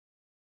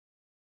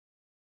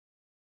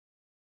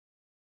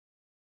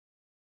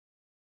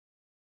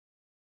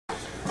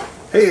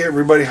Hey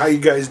everybody, how you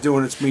guys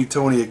doing? It's me,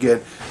 Tony,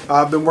 again.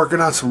 I've been working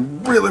on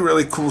some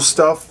really cool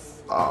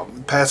stuff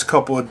the past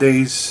couple of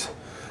days.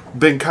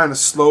 Been kind of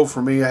slow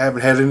for me. I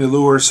haven't had any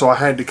lures, so I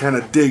had to kind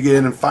of dig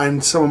in and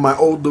find some of my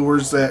old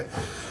lures that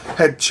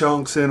had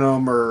chunks in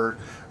them, or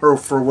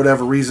for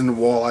whatever reason the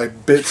walleye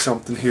bit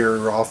something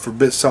here off or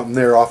bit something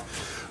there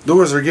off.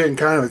 Lures are getting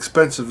kind of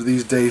expensive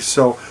these days,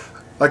 so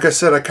like I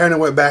said, I kind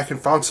of went back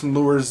and found some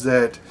lures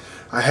that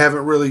I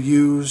haven't really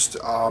used,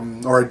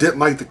 or I didn't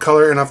like the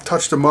color, and I've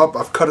touched them up.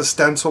 I've cut a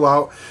stencil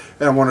out,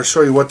 and I want to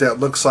show you what that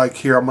looks like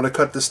here. I'm going to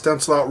cut the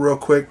stencil out real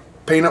quick,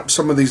 paint up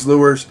some of these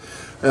lures,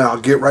 and I'll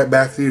get right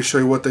back to you to show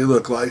you what they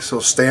look like. So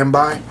stand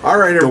by.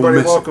 Alright everybody,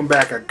 welcome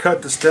back. I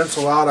cut the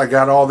stencil out. I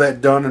got all that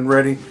done and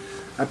ready.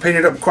 I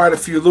painted up quite a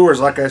few lures.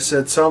 Like I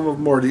said, some of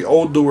them are the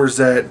old lures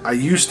that I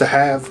used to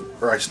have,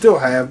 or I still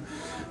have,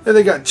 and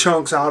they got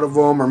chunks out of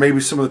them, or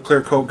maybe some of the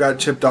clear coat got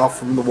chipped off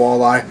from the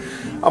walleye.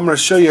 I'm going to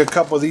show you a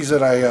couple of these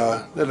that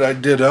I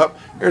did up.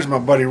 Here's my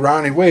buddy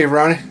Ronnie. Wave,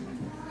 Ronnie.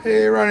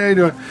 Hey Ronnie, how you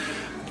doing?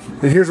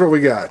 And here's what we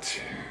got.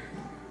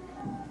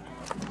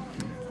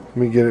 Let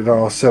me get it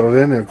all settled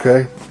in,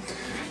 okay?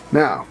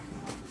 Now,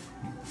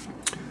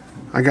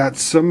 I got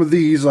some of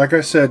these. Like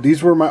I said,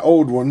 these were my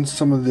old ones,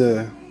 some of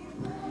the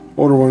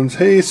older ones.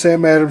 Hey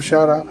Sam Adams,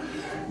 shout out.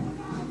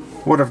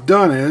 What I've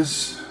done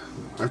is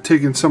I've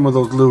taken some of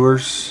those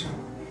lures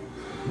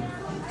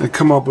and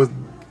come up with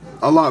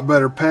a lot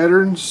better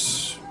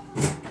patterns.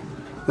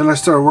 Then I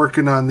started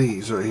working on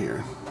these right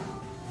here.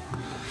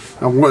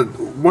 Now,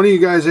 one of you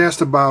guys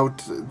asked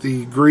about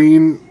the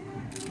green,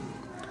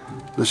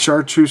 the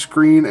chartreuse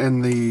green,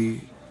 and the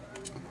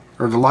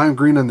lime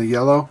green and the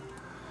yellow.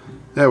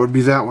 That would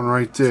be that one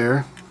right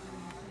there.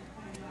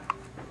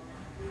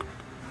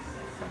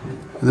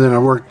 And then I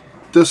worked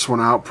this one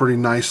out pretty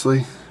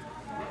nicely.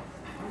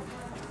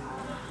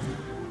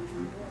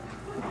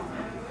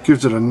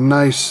 Gives it a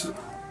nice,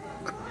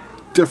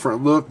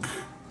 different look.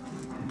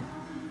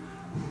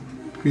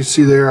 You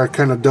see there, I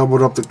kind of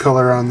doubled up the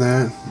color on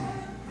that.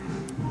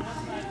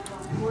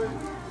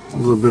 A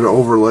little bit of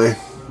overlay.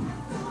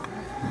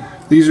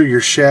 These are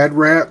your shad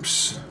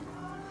wraps.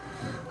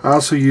 I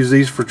also use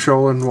these for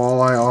trolling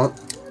walleye.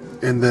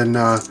 And then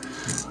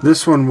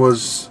this one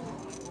is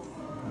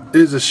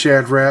a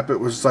shad wrap. It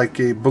was like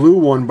a blue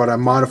one, but I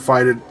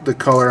modified it, the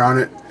color on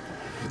it.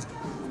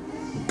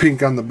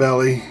 Pink on the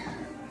belly,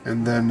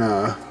 and then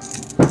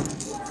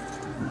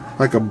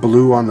like a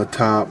blue on the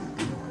top.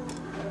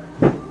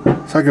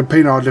 So I can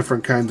paint all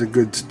different kinds of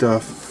good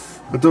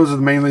stuff. But those are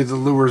mainly the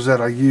lures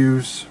that I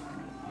use.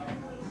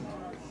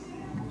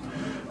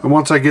 And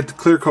once I get the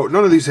clear coat,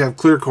 none of these have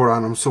clear coat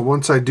on them, so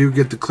once I do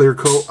get the clear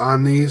coat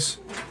on these,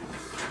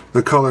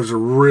 the colors are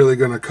really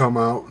going to come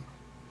out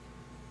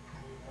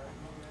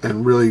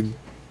and really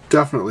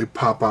definitely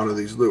pop out of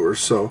these lures.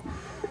 So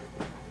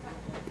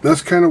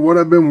that's kind of what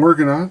I've been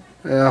working on,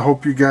 and I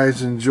hope you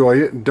guys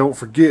enjoy it. And don't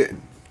forget,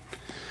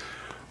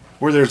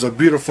 where there's a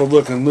beautiful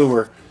looking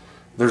lure,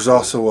 there's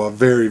also a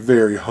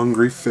very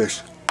hungry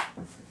fish.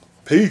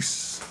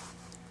 Peace.